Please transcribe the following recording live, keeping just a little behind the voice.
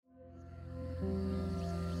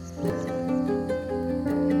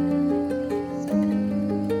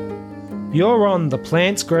You're on the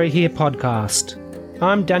Plants Grow Here podcast.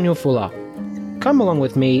 I'm Daniel Fuller. Come along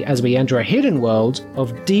with me as we enter a hidden world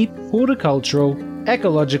of deep horticultural,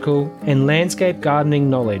 ecological, and landscape gardening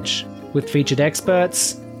knowledge with featured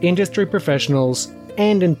experts, industry professionals,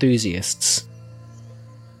 and enthusiasts.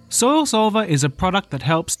 Soil Solver is a product that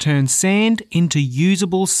helps turn sand into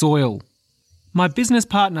usable soil. My business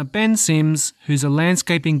partner Ben Sims, who's a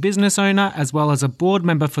landscaping business owner as well as a board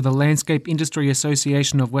member for the Landscape Industry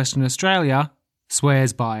Association of Western Australia,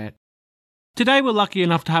 swears by it. Today we're lucky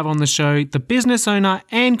enough to have on the show the business owner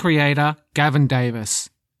and creator, Gavin Davis.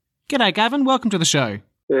 G'day Gavin, welcome to the show.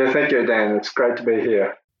 Yeah, thank you Dan, it's great to be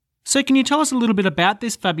here. So can you tell us a little bit about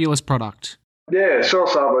this fabulous product? Yeah, Soil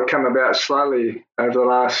Solver came about slowly over the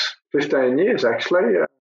last 15 years actually.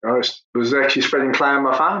 I was actually spreading clay on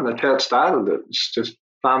my farm. That's how it started. It's just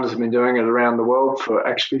farmers have been doing it around the world for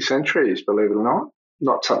actually centuries, believe it or not.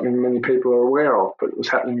 Not something many people are aware of, but it was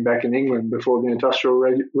happening back in England before the Industrial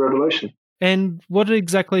Revolution. And what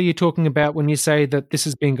exactly are you talking about when you say that this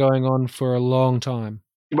has been going on for a long time?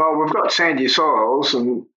 Well, we've got sandy soils,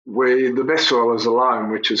 and the best soil is a loam,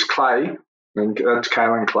 which is clay, and that's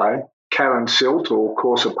kaolin clay. Kaolin silt or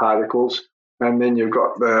coarser particles, and then you've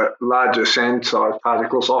got the larger sand-sized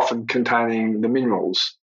particles, often containing the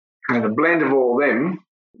minerals. And a blend of all them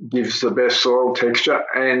gives the best soil texture,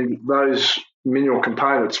 and those mineral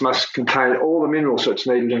components must contain all the minerals that's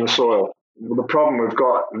needed in the soil. Well, the problem we've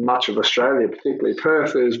got in much of Australia, particularly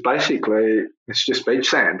Perth, is basically it's just beach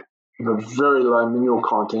sand. A very low mineral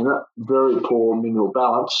content, very poor mineral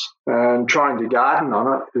balance, and trying to garden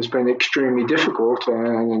on it has been extremely difficult.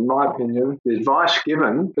 And in my opinion, the advice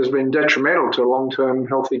given has been detrimental to long-term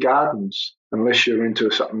healthy gardens, unless you're into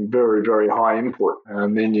something very, very high input,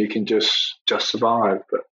 and then you can just survive.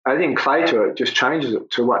 But adding clay to it just changes it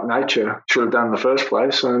to what nature should have done in the first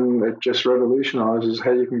place, and it just revolutionises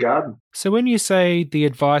how you can garden. So when you say the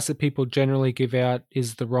advice that people generally give out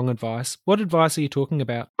is the wrong advice, what advice are you talking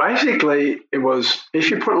about? Basically, it was if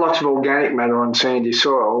you put lots of organic matter on sandy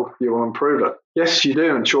soil, you will improve it. Yes, you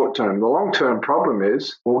do in short term. The long-term problem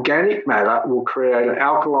is organic matter will create an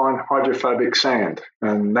alkaline hydrophobic sand,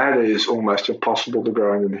 and that is almost impossible to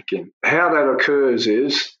grow anything in. How that occurs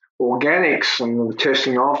is organics, and the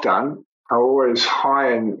testing I've done, are always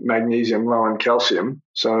high in magnesium, low in calcium.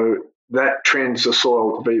 So that trends the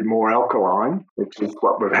soil to be more alkaline, which is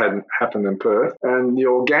what we've had happen in Perth. And the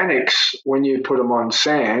organics, when you put them on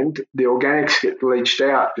sand, the organics get leached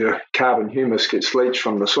out. The carbon humus gets leached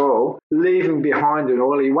from the soil, leaving behind an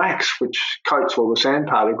oily wax, which coats all the sand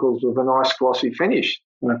particles with a nice glossy finish.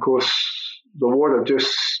 And of course, the water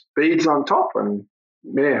just beads on top, and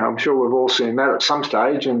yeah, I'm sure we've all seen that at some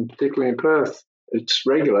stage, and particularly in Perth, it's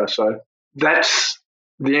regular. So that's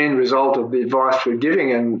the end result of the advice we're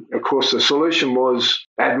giving. And, of course, the solution was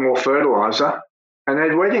add more fertiliser and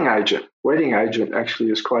add wetting agent. Wetting agent actually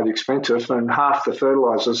is quite expensive, and half the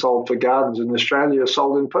fertiliser sold for gardens in Australia are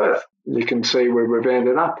sold in Perth. You can see where we've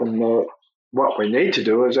ended up, and what we need to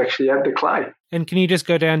do is actually add the clay. And can you just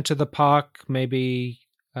go down to the park, maybe?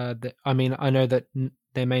 I know that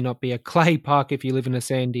there may not be a clay park if you live in a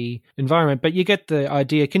sandy environment, but you get the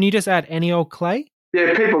idea. Can you just add any old clay?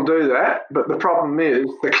 Yeah, people do that, but the problem is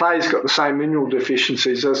the clay's got the same mineral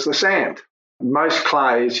deficiencies as the sand. Most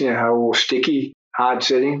clays, are all sticky, hard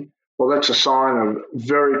setting. Well, that's a sign of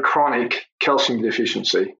very chronic calcium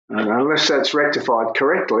deficiency. And unless that's rectified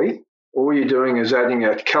correctly, all you're doing is adding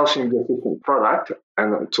a calcium deficient product,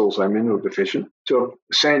 and it's also mineral deficient, to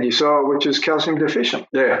a sandy soil which is calcium deficient.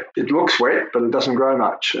 Yeah, it looks wet, but it doesn't grow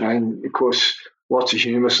much. And of course, lots of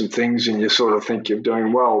humus and things, and you sort of think you're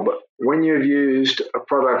doing well. But when you've used a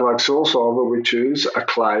product like Soil Solver, which is a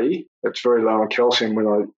clay that's very low in calcium when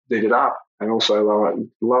I dig it up, and also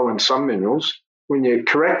low in some minerals, when you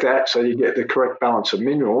correct that so you get the correct balance of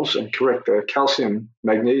minerals and correct the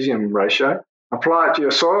calcium-magnesium ratio, apply it to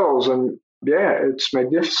your soils, and yeah, it's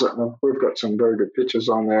magnificent. And we've got some very good pictures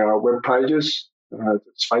on our web pages.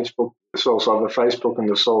 It's Facebook, the Soil Solver Facebook, and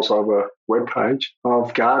the Soil Solver webpage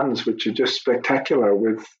of gardens which are just spectacular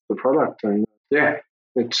with the product. And yeah,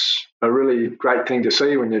 it's a really great thing to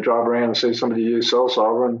see when you drive around and see somebody use Soil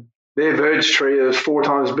Solver, and their verge tree is 4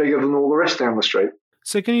 times bigger than all the rest down the street.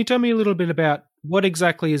 So can you tell me a little bit about what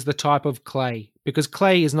exactly is the type of clay? Because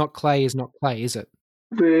clay is not clay, is it?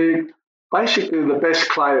 Basically, the best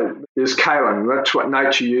clay is kaolin. That's what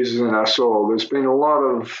nature uses in our soil. There's been a lot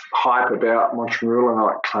of hype about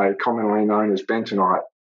montmorillonite clay, commonly known as bentonite.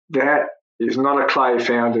 That is not a clay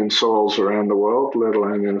found in soils around the world, let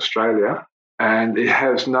alone in Australia, and it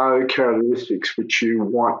has no characteristics which you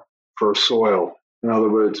want for a soil. In other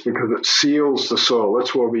words, because it seals the soil.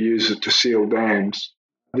 That's why we use it to seal dams.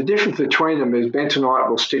 The difference between them is bentonite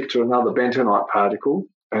will stick to another bentonite particle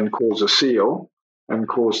and cause a seal and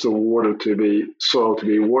cause the soil to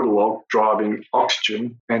be waterlogged, driving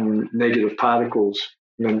oxygen and negative particles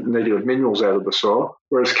and negative minerals out of the soil.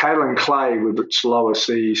 Whereas kaolin clay, with its lower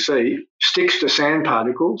CEC, sticks to sand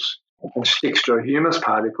particles and sticks to a humus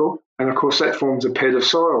particle, and of course that forms a bed of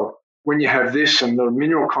soil. When you have this and the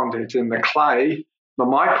mineral content in the clay, the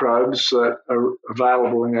microbes that are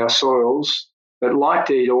available in our soils that like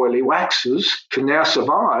to eat oily waxes can now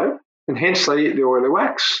survive, and hence they eat the oily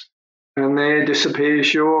wax. And there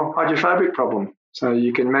disappears your hydrophobic problem. So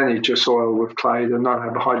you can manage your soil with clay to not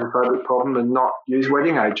have a hydrophobic problem and not use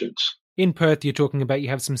wetting agents. In Perth, you're talking about you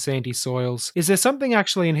have some sandy soils. Is there something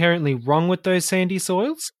actually inherently wrong with those sandy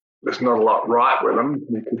soils? There's not a lot right with them.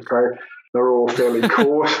 You could say they're all fairly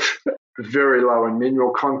coarse, very low in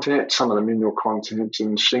mineral content. Some of the mineral content's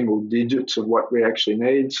in single digits of what we actually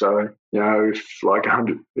need. So,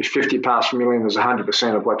 if 50 parts per million is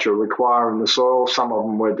 100% of what you require in the soil, some of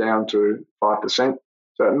them we're down to 5%.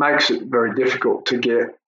 So it makes it very difficult to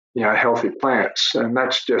get, healthy plants. And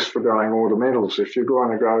that's just for growing ornamentals. If you're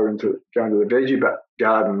going to go into the veggie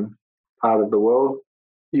garden part of the world,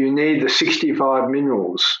 you need the 65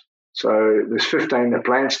 minerals. So there's 15 that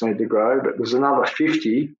plants need to grow, but there's another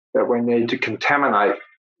 50 that we need to contaminate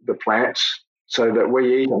the plants so that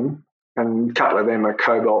we eat them, and a couple of them are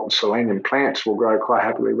cobalt and selenium. Plants will grow quite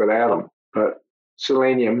happily without them, but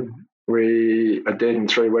selenium, we are dead in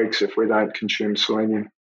 3 weeks if we don't consume selenium.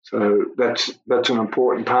 So that's an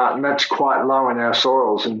important part, and that's quite low in our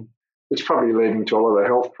soils, and it's probably leading to a lot of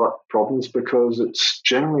health problems because it's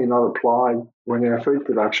generally not applied in our food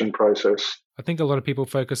production process. I think a lot of people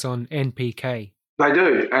focus on NPK. They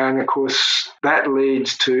do, and of course that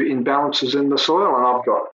leads to imbalances in the soil. And I've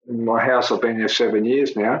got, in my house, I've been here 7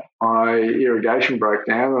 years now, my irrigation broke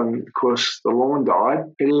down and of course the lawn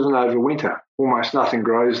died. And even over winter, almost nothing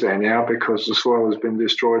grows there now because the soil has been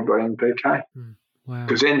destroyed by NPK. Wow.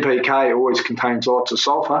 Because NPK always contains lots of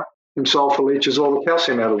sulphur, and sulphur leaches all the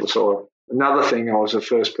calcium out of the soil. Another thing I was the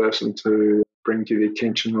first person to bring to the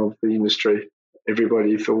attention of the industry.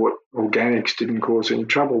 Everybody thought organics didn't cause any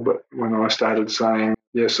trouble, but when I started saying,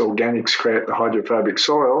 yes, organics create the hydrophobic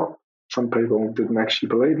soil, some people didn't actually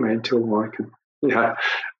believe me until I could,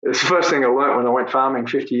 it's the first thing I learned when I went farming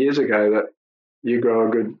 50 years ago, that you grow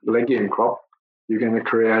a good legume crop, you're going to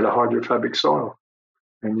create a hydrophobic soil,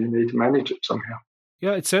 and you need to manage it somehow.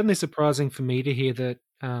 Yeah, it's certainly surprising for me to hear that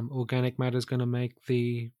organic matter is going to make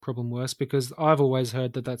the problem worse, because I've always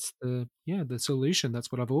heard that that's the solution.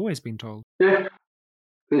 That's what I've always been told. Yeah,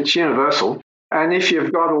 it's universal. And if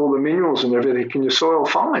you've got all the minerals and everything in your soil,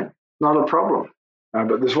 fine, not a problem.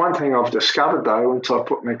 But there's one thing I've discovered, though, once I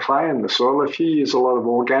put my clay in the soil, if you use a lot of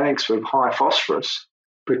organics with high phosphorus,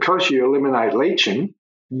 because you eliminate leaching,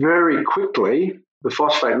 very quickly the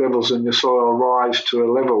phosphate levels in your soil rise to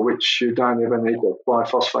a level which you don't ever need to apply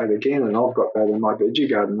phosphate again. And I've got that in my veggie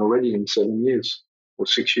garden already in 7 years or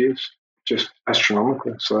 6 years, just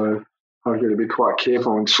astronomical. So I've got to be quite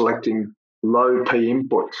careful in selecting low P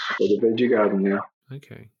inputs for the veggie garden now.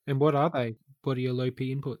 Okay. And what are they? What are your low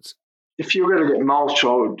P inputs? If you're going to get mulch,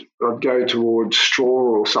 I'd go towards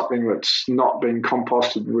straw or something that's not been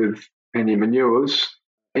composted with any manures.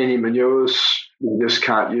 Any manures, you just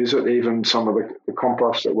can't use it. Even some of the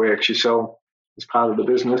compost that we actually sell as part of the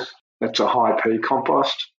business, that's a high P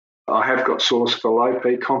compost. I have got source for low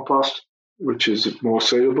P compost, which is more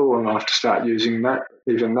suitable, and I have to start using that.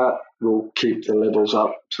 Even that will keep the levels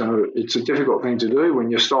up. So it's a difficult thing to do when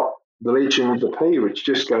you stop the leaching of the P, which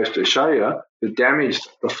just goes to show you the damage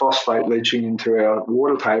the phosphate leaching into our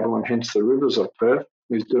water table and hence the rivers of Perth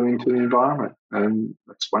is doing to the environment. And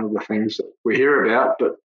that's one of the things that we hear about,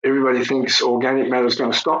 but everybody thinks organic matter is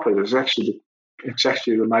going to stop it. It's actually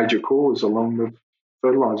the major cause, along with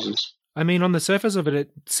fertilizers. I mean, on the surface of it,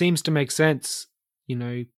 it seems to make sense,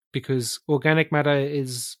 because organic matter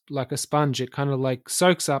is like a sponge. It kind of like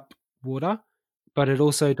soaks up water, but it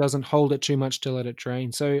also doesn't hold it too much to let it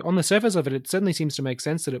drain. So on the surface of it, it certainly seems to make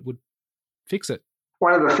sense that it would fix it.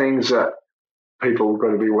 One of the things that people have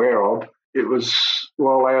got to be aware of, it was,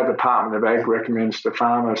 while our Department of Ag recommends to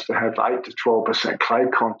farmers to have 8 to 12% clay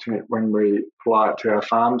content when we apply it to our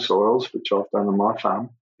farm soils, which I've done on my farm,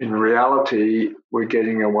 in reality, we're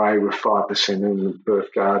getting away with 5% in the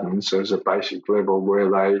Perth gardens as a basic level where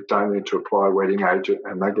they don't need to apply wetting agent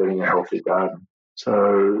and they're getting a healthy garden.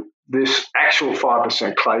 So this actual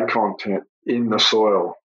 5% clay content in the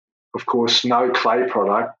soil, of course, no clay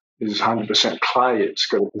product is 100% clay. It's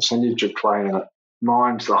got a percentage of clay in it.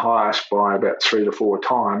 Mine's the highest by about 3 to 4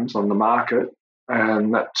 times on the market,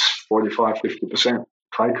 and that's 45-50%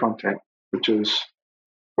 clay content, which is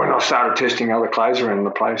when I started testing other clays around the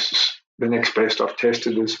place, the next best I've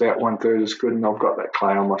tested is about 1/3 as good, and I've got that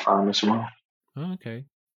clay on my farm as well. Oh, okay.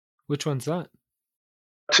 Which one's that?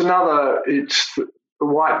 It's the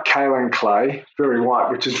white kaolin clay, very white,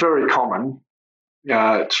 which is very common.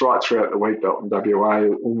 It's right throughout the wheat belt in WA,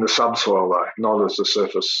 in the subsoil though, not as the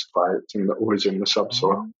surface clay. It's always in the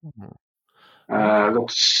subsoil.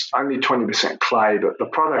 Looks only 20% clay, but the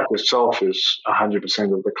product itself is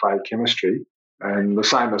 100% of the clay chemistry. And the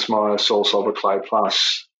same as my Soil Solver Clay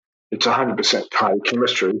Plus, it's 100% clay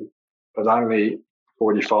chemistry, but only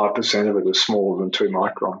 45% of it is smaller than 2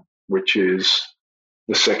 micron, which is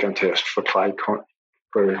the second test for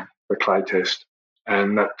the clay test.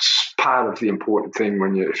 And that's part of the important thing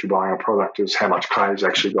if you're buying a product is how much clay's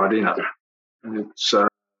actually got in it. And it's a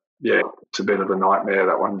bit of a nightmare,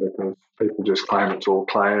 that one, because people just claim it's all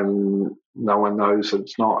clay and no one knows that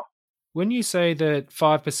it's not. When you say that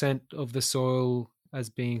 5% of the soil as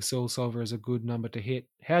being Soil Solver is a good number to hit,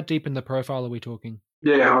 how deep in the profile are we talking?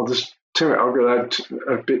 Yeah, I'll go add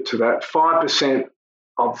a bit to that. 5%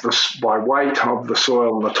 by weight of the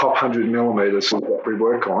soil in the top 100 millimetres is what we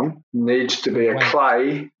work on, needs to be a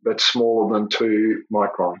clay that's smaller than 2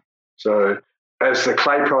 micron. So as the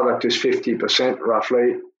clay product is 50%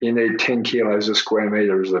 roughly, you need 10 kilos a square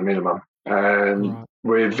metre as the minimum. And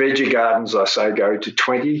with veggie gardens, I say go to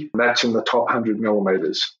 20. That's in the top 100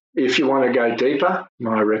 millimetres. If you want to go deeper,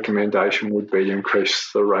 my recommendation would be to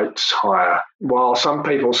increase the rates higher. While some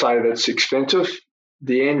people say that's expensive,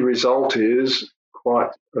 the end result is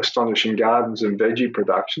quite astonishing gardens and veggie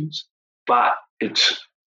productions, but it's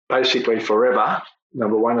basically forever,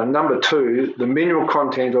 number one. And number two, the mineral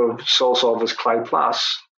content of Soil Solver's Clay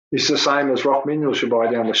Plus is the same as rock minerals you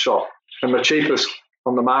buy down the shop. And the cheapest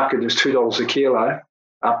on the market is $2 a kilo,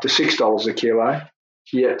 up to $6 a kilo.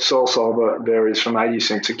 Yet Soil Solver varies from 80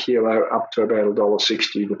 cents a kilo up to about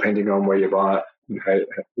 $1.60, depending on where you buy it and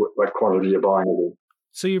what quantity you're buying it in.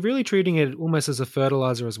 So you're really treating it almost as a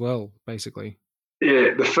fertilizer as well, basically.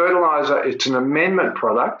 Yeah, the fertilizer, it's an amendment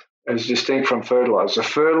product as distinct from fertilizer.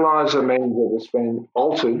 Fertilizer means that it's been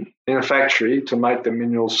altered in a factory to make the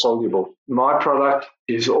minerals soluble. My product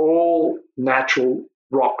is all natural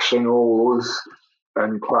rocks and ores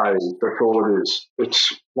and clay. That's all it is.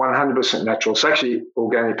 It's 100% natural. It's actually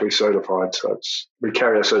organically certified, so we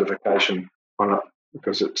carry a certification on it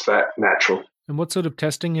because it's that natural. And what sort of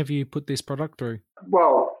testing have you put this product through?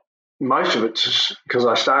 Well, most of it's because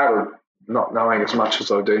I started not knowing as much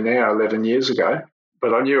as I do now 11 years ago,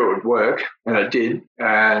 but I knew it would work, and it did.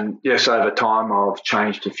 And yes, over time I've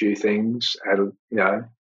changed a few things,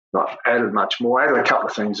 not added much more, added a couple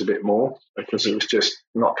of things a bit more because it was just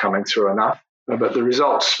not coming through enough. But the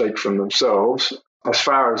results speak for themselves. As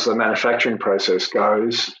far as the manufacturing process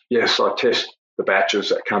goes, yes, I test the batches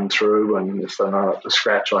that come through, and if they're not up to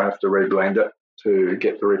scratch, I have to reblend it to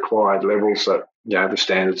get the required levels that, the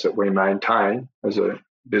standards that we maintain as a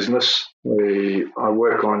business. I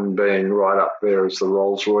work on being right up there as the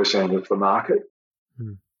Rolls-Royce end of the market.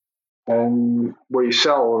 And we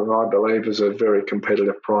sell, I believe, as a very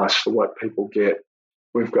competitive price for what people get.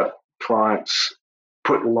 We've got clients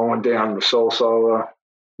put lawn down with Soil Solver,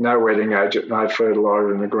 no wetting agent, no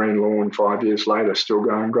fertiliser, and a green lawn 5 years later, still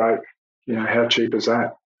going great. How cheap is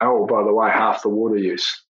that? Oh, by the way, half the water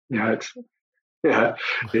use. It's a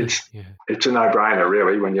no-brainer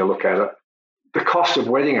really when you look at it. The cost of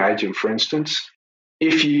wetting agent, for instance,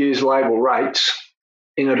 if you use label rates,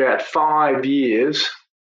 in about 5 years,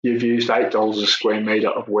 you've used $8 a square metre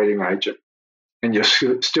of wetting agent, and you've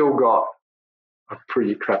still got a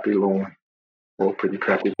pretty crappy lawn or a pretty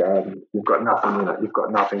crappy garden. You've got nothing in it. You've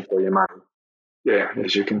got nothing for your money. Yeah,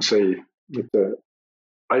 as you can see, it's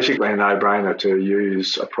basically a no-brainer to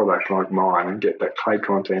use a product like mine and get that clay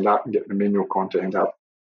content up and get the mineral content up.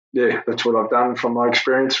 Yeah, that's what I've done from my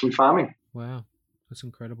experience from farming. Wow, that's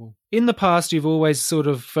incredible. In the past, you've always sort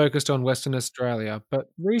of focused on Western Australia, but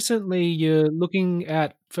recently you're looking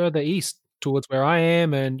at further east towards where I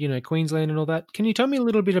am and, Queensland and all that. Can you tell me a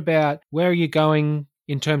little bit about where you're going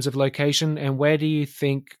in terms of location and where do you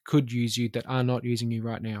think could use you that are not using you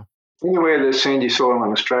right now? Anywhere there's sandy soil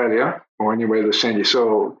in Australia or anywhere there's sandy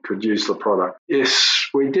soil could use the product. Yes,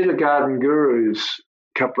 we did a Garden Gurus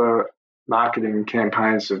couple of marketing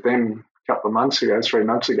campaigns of them a couple of months ago, 3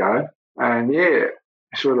 months ago. And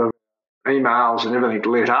sort of emails and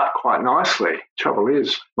everything lit up quite nicely. Trouble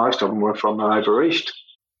is, most of them were from over east,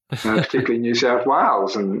 particularly New South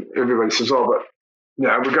Wales. And everybody says, but,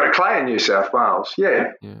 we've got clay in New South Wales.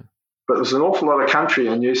 Yeah. But there's an awful lot of country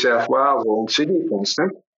in New South Wales or in Sydney, for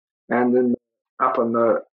instance, and then up on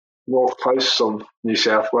the north coast of New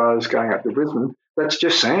South Wales going up to Brisbane, that's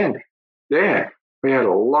just sand. Yeah. we had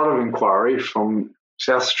a lot of inquiry from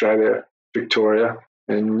South Australia, Victoria,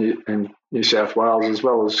 and New South Wales, as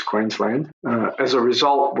well as Queensland. As a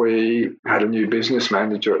result, we had a new business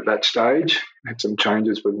manager at that stage, had some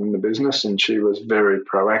changes within the business, and she was very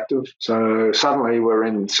proactive. So suddenly we're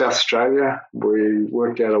in South Australia. We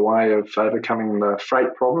worked out a way of overcoming the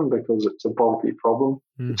freight problem because it's a bulky problem.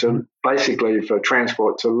 Mm-hmm. Basically for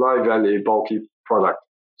transport, it's a low-value, bulky product.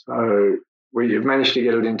 So we've managed to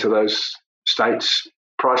get it into those states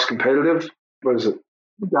price competitive. Was it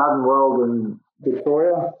Garden World and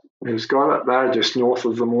Victoria who's got it? They're just north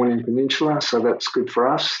of the Morning Peninsula, so that's good for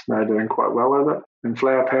us. They're doing quite well with it. And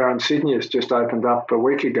Flower Power in Sydney has just opened up a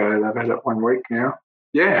week ago. They've had it 1 week now.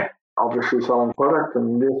 Yeah, obviously selling product,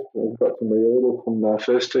 and yes, we've got some reorders from the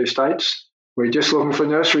first 2 states. We're just looking for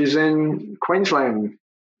nurseries in Queensland,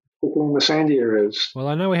 particularly in the sandy areas. Well,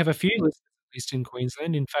 I know we have a few listeners at least in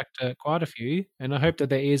Queensland, in fact, quite a few, and I hope that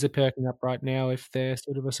their ears are perking up right now if they're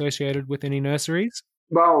sort of associated with any nurseries.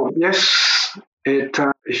 Well, yes,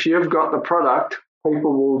 if you've got the product,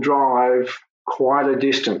 people will drive quite a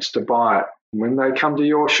distance to buy it. When they come to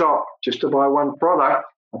your shop just to buy one product,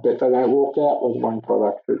 I bet they don't walk out with one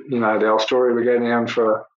product. But, the old story, we go down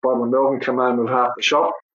for a bottle of milk and come home with half the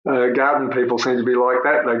shop. Garden people seem to be like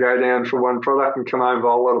that. They go down for one product and come home with a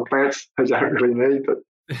lot of plants they don't really need. But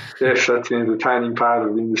yes, that's the entertaining part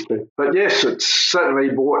of the industry. But yes, it's certainly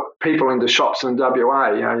brought people into shops in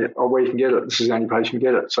WA, where you can get it. This is the only place you can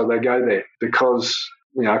get it. So they go there because,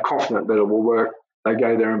 confident that it will work. They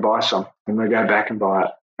go there and buy some, and they go back and buy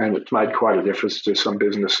it. And it's made quite a difference to some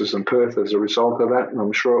businesses in Perth as a result of that. And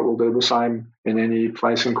I'm sure it will do the same in any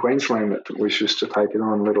place in Queensland that wishes to take it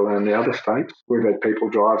on, let alone the other states. We've had people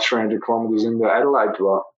drive 300 kilometres into Adelaide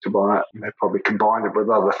to buy it. And they probably combined it with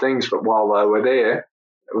other things, but while they were there,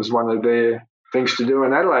 it was one of their things to do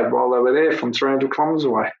in Adelaide while they were there from 300 kilometres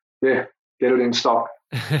away. Yeah, get it in stock.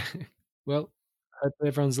 Well, I hope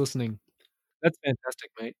everyone's listening. That's fantastic,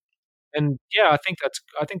 mate. And yeah, I think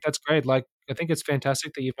that's great. Like, I think it's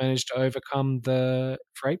fantastic that you've managed to overcome the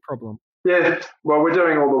freight problem. Yeah, well, we're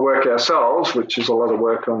doing all the work ourselves, which is a lot of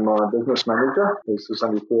work on my business manager, because there's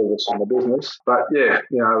only 2 of us on the business. But yeah,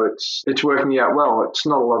 it's working out well. It's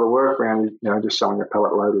not a lot of work around, just selling a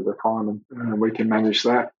pallet load at a time, and we can manage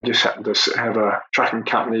that. Just happen to have a trucking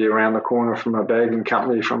company around the corner from a bagging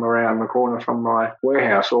company from around the corner from my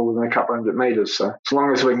warehouse, all within a couple hundred metres. So as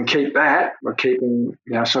long as we can keep that, we're keeping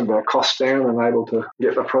some of our costs down and able to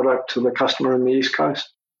get the product to the customer in the East Coast.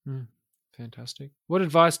 Fantastic. What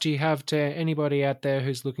advice do you have to anybody out there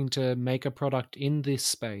who's looking to make a product in this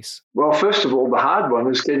space? Well, first of all, the hard one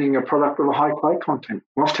is getting a product with a high clay content.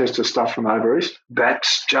 I've tested stuff from over east.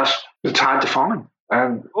 It's hard to find.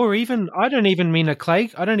 Or even, I don't even mean a clay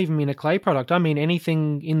product. I mean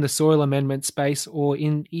anything in the soil amendment space or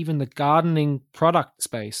in even the gardening product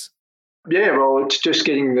space. Yeah, well, it's just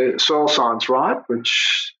getting the soil science right,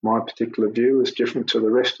 which my particular view is different to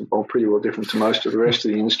the rest, or pretty well different to most of the rest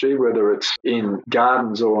of the industry, whether it's in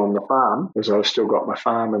gardens or on the farm, because I've still got my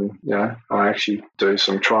farm and, I actually do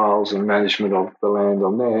some trials and management of the land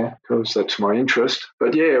on there because that's my interest.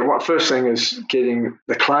 But yeah, first thing is getting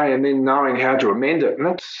the clay and then knowing how to amend it.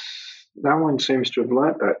 And no one seems to have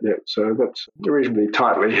learnt that yet. So that's a reasonably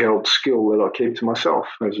tightly held skill that I keep to myself,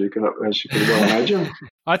 as you can well imagine.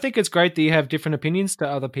 I think it's great that you have different opinions to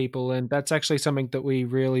other people, and that's actually something that we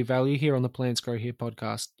really value here on the Plants Grow Here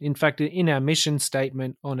podcast. In fact, in our mission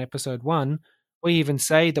statement on episode 1, we even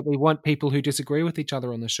say that we want people who disagree with each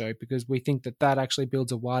other on the show because we think that actually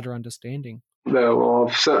builds a wider understanding. Well,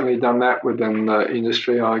 I've certainly done that within the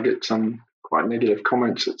industry. I get some quite negative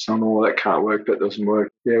comments that some, that can't work, that doesn't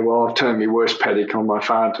work. Yeah, well, I've turned my worst paddock on my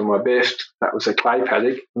farm to my best. That was a clay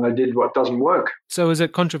paddock, and I did what doesn't work. So is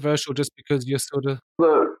it controversial just because you're sort of...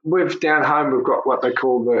 We've down home, we've got what they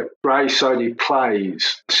call the grey sody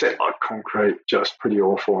clays, set like concrete, just pretty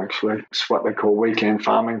awful actually. It's what they call weekend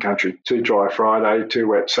farming country. 2 dry Friday, 2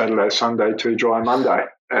 wet Saturday, Sunday, 2 dry Monday.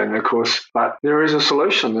 And of course, but there is a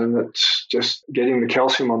solution, and it's just getting the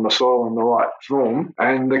calcium on the soil in the right form.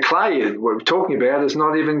 And the clay we're talking about is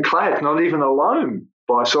not even clay, it's not even a loam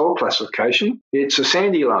by soil classification. It's a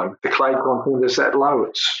sandy loam. The clay content is that low,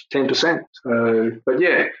 it's 10%. But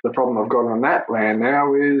yeah, the problem I've got on that land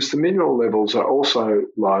now is the mineral levels are also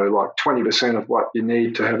low, like 20% of what you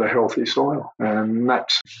need to have a healthy soil. And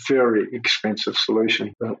that's a very expensive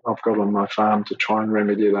solution that I've got on my farm to try and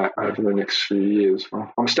remedy that over the next few years.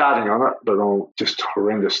 Well, I'm starting on it, but I'll just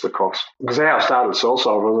horrendous the cost. Because how I started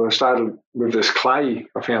Soilsolver, I started with this clay.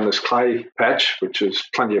 I found this clay patch, which is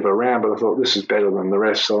plenty of around, but I thought this is better than the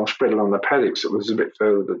rest, so I spread it on the paddocks. It was a bit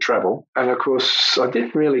further to travel. And of course, I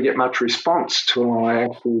didn't really get much response till I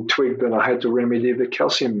actually twigged that I had to remedy the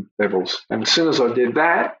calcium levels. And as soon as I did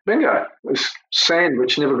that, bingo, this sand,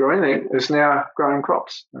 which never grew anything, is now growing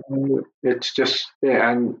crops. And it's just,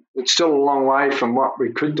 and it's still a long way from what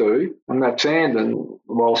we could do on that sand. And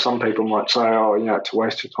while some people might say, oh, it's a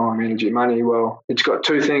waste of time, energy, money, well, it's got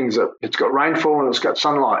two things. It's got rainfall and it's got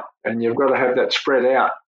sunlight, and you've got to have that spread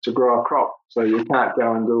out to grow a crop. So you can't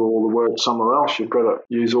go and do all the work somewhere else. You've got to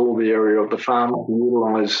use all the area of the farm to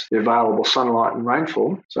utilise the available sunlight and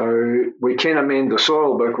rainfall. So we can amend the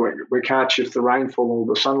soil, but we can't shift the rainfall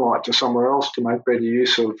or the sunlight to somewhere else to make better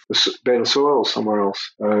use of the better soil somewhere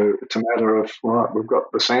else. So it's a matter of, right, we've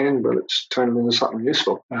got the sand, but it's turning into something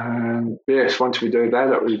useful. And yes, once we do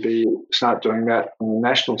that, it would be start doing that on a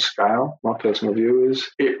national scale. My personal view is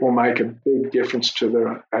it will make a big difference to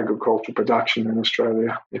the agricultural production in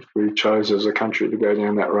Australia if we chose as a country to go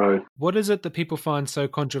down that road. What is it that people find so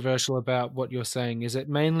controversial about what you're saying? Is it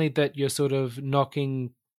mainly that you're sort of knocking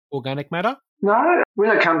organic matter? No, when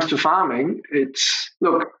it comes to farming,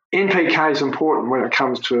 NPK is important when it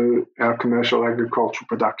comes to our commercial agricultural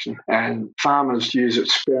production, and farmers use it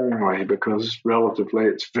sparingly because relatively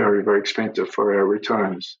it's very, very expensive for our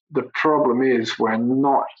returns. The problem is we're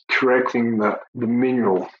not correcting the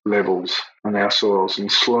mineral levels on our soils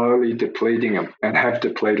and slowly depleting them, and have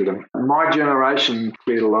depleted them. My generation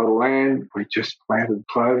cleared a lot of land. We just planted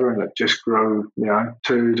clover and it just grew,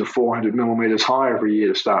 200 to 400 millimetres high every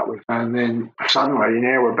year to start with. And then suddenly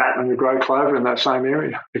now we're battling to grow clover in that same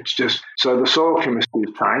area. It's just, so the soil chemistry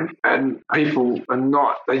has changed, and people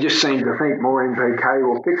they just seem to think more NPK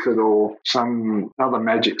will fix it or some other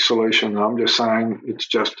magic solution. I'm just saying it's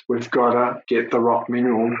just, we've got to get the rock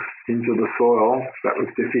mineral into the soil that was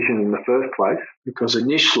deficient in the first place, because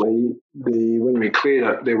initially when we cleared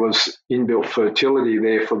it, there was inbuilt fertility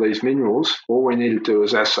there for these minerals. All we needed to do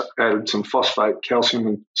was added some phosphate, calcium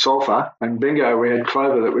and sulphur, and bingo, we had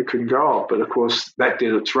clover that we couldn't grow up. But of course that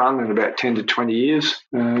did its run in about 10 to 20 years,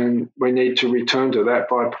 and we need to return to that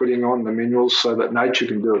by putting on the minerals so that nature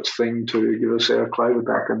can do its thing to give us our clover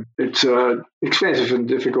back. And it's an expensive and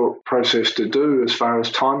difficult process to do as far as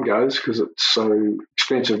time goes, because it's so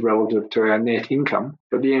expensive relative to our net income.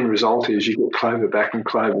 But the end result is you get clover back, and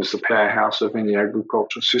clover is the powerhouse of any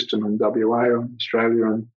agricultural system in WA or Australia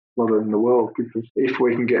and a lot in the world, because if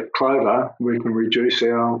we can get clover, we can reduce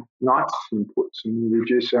our nitrate inputs and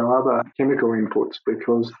reduce our other chemical inputs,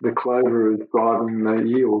 because the clover is driving the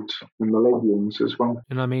yields and the legumes as well.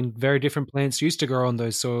 And I mean, very different plants used to grow on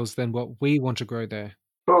those soils than what we want to grow there.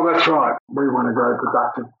 Well, that's right. We want to grow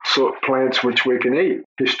productive sort of plants which we can eat.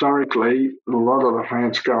 Historically, a lot of the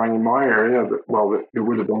plants growing in my area, it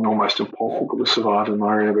would have been almost impossible to survive in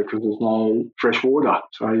my area because there's no fresh water.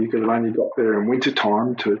 So you could have only got there in winter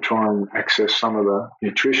time to try and access some of the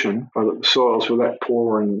nutrition. But the soils were that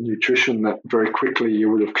poor in nutrition that very quickly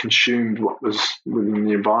you would have consumed what was within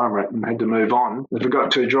the environment and had to move on. If it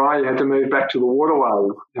got too dry, you had to move back to the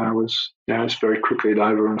waterway. It's very quickly to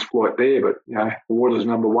over-exploit there, but the water's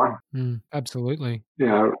number one. Absolutely.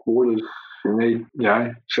 Water's you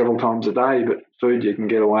need, several times a day, but food you can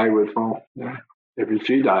get away with, every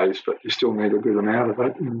few days, but you still need a good amount of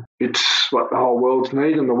it. And it's what the whole world's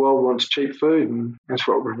need, and the world wants cheap food, and that's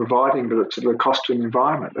what we're providing, but it's at the cost to the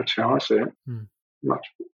environment. That's how I see it.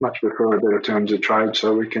 Much prefer a better terms of trade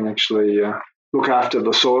so we can actually look after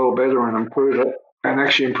the soil better and improve it, and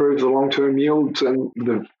actually improve the long-term yields and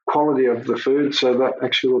the quality of the food, so that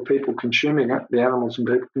actually the people consuming it, the animals and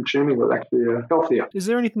people consuming it, actually are healthier. Is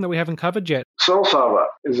there anything that we haven't covered yet? Soil saver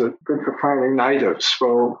is it good for planting natives?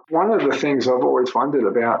 Well, one of the things I've always wondered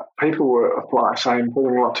about, people were saying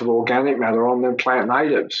putting lots of organic matter on them plant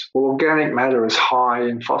natives. Well, organic matter is high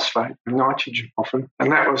in phosphate and nitrogen often,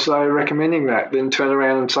 and that was recommending that. Then turn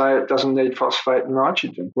around and say it doesn't need phosphate and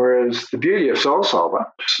nitrogen. Whereas the beauty of soil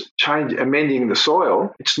saver, amending the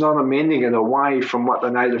soil, it's not amending it away from what the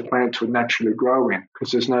native plants would naturally grow in,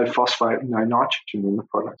 because there's no phosphate and no nitrogen in the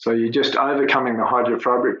product. So you're just overcoming the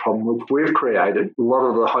hydrophobic problem which we've created. A lot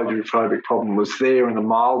of the hydrophobic problem was there in a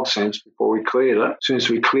mild sense before we cleared it. As soon as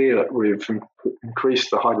we cleared it, we've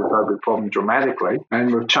increased the hydrophobic problem dramatically,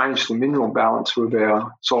 and we've changed the mineral balance with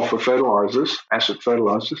our sulfur fertilizers, acid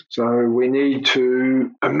fertilizers. So we need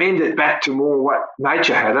to amend it back to more what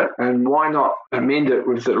nature had it, and why not amend it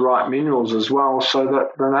with the right minerals as well, so that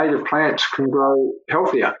the native plants can grow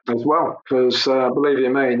healthier as well. Because believe you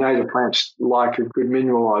me, native plants like a good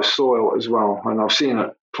mineralized soil as well, and I've seen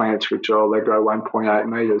it. Plants which they grow 1.8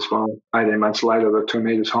 metres, 18 months later they're 2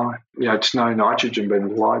 metres high. It's no nitrogen being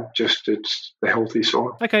applied, just it's the healthy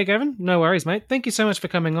soil. Okay, Gavin, no worries, mate. Thank you so much for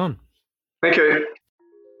coming on. Thank you.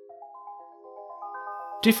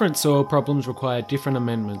 Different soil problems require different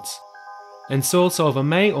amendments, and Soil Solver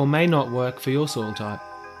may or may not work for your soil type.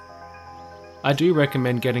 I do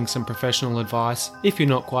recommend getting some professional advice if you're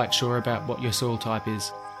not quite sure about what your soil type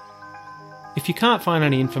is. If you can't find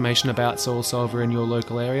any information about Soil Solver in your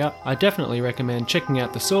local area, I definitely recommend checking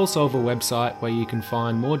out the Soil Solver website where you can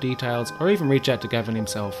find more details or even reach out to Gavin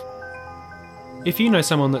himself. If you know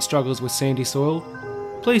someone that struggles with sandy soil,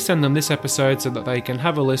 please send them this episode so that they can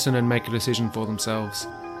have a listen and make a decision for themselves.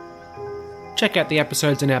 Check out the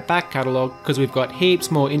episodes in our back catalogue because we've got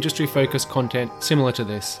heaps more industry focused content similar to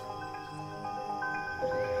this.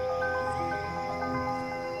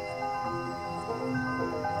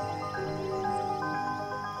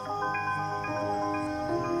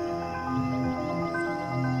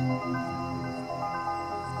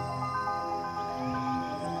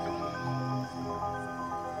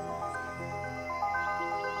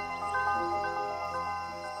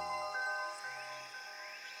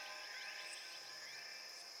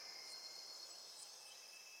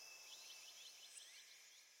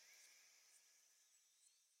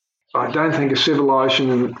 I don't think a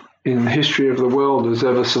civilization in the history of the world has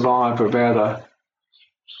ever survived without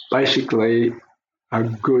basically a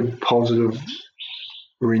good, positive,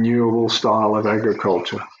 renewable style of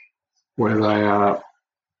agriculture, where they are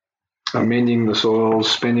amending the soils,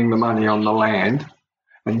 spending the money on the land,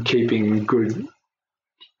 and keeping good,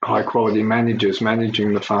 high-quality managers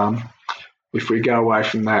managing the farm. If we go away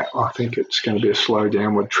from that, I think it's going to be a slow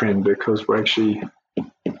downward trend because we're actually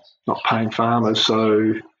not paying farmers.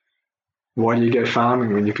 So why do you go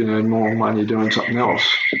farming when you can earn more money doing something else?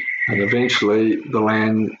 And eventually the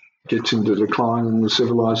land gets into decline and the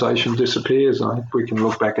civilization disappears. I think we can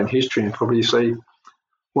look back in history and probably see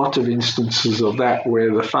lots of instances of that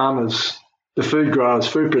where the farmers, the food growers,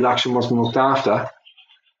 food production wasn't looked after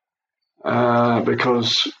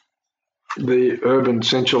because the urban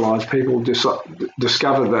centralised people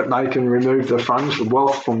discovered that they can remove the funds, the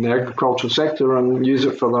wealth from the agricultural sector and use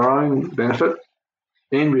it for their own benefit.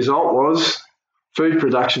 The end result was food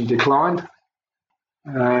production declined.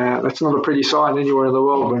 That's not a pretty sight anywhere in the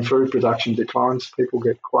world when food production declines. People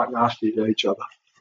get quite nasty to each other.